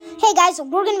today, guys,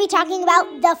 we're going to be talking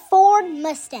about the Ford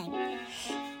Mustang.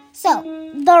 So,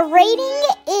 the rating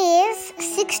is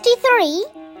 63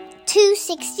 to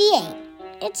 68.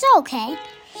 It's okay.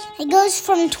 It goes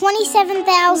from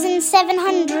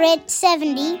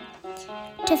 27,770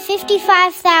 to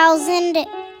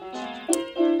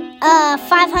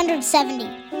 55,570.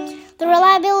 The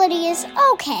reliability is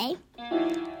okay.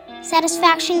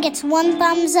 Satisfaction gets 1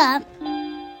 thumbs up.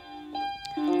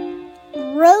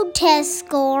 Road test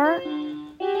score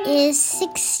is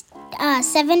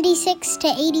 76 to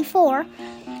 84,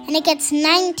 and it gets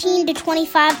 19 to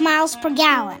 25 miles per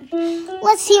gallon.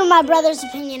 Let's hear my brother's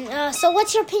opinion. So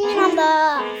what's your opinion on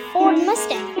the Ford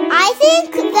Mustang? I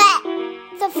think that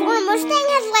the Ford Mustang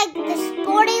has like the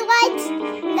sporty lights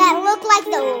that look like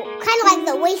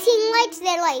the racing lights.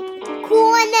 They're like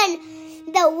cool, and then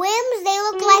the rims, they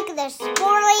look like the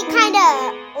sporty kind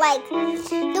of like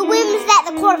the rims that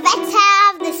the Corvettes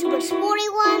have, the super sporty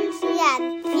ones.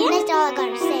 Yeah, that's all I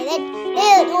gotta say.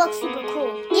 They look super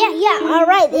cool. Yeah, all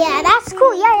right. Yeah, that's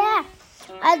cool. Yeah.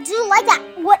 I do like that.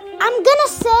 What I'm gonna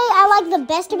say I like the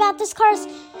best about this car is,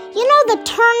 the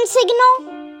turn signal?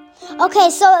 Okay,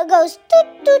 so it goes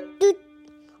doot, doot, doot.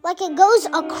 Like it goes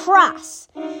across.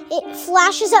 It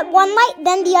flashes at one light,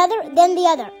 then the other, then the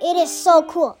other. It is so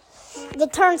cool. The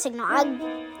turn signal,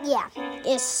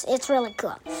 it's really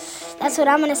cool. That's what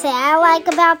I'm going to say I like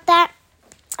about that.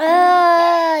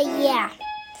 Yeah.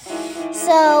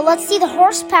 So, let's see the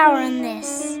horsepower in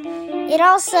this. It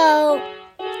also,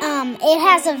 it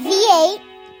has a V8,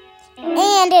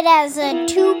 and it has a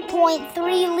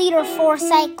 2.3-liter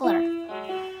four-cycler.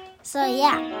 So,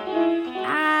 yeah.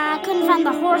 I couldn't find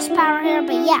the horsepower here,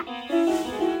 but yeah.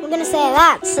 We're going to say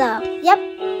that, so, yep.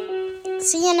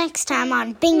 See you next time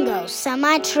on Bingo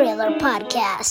Semi-Trailer Podcast.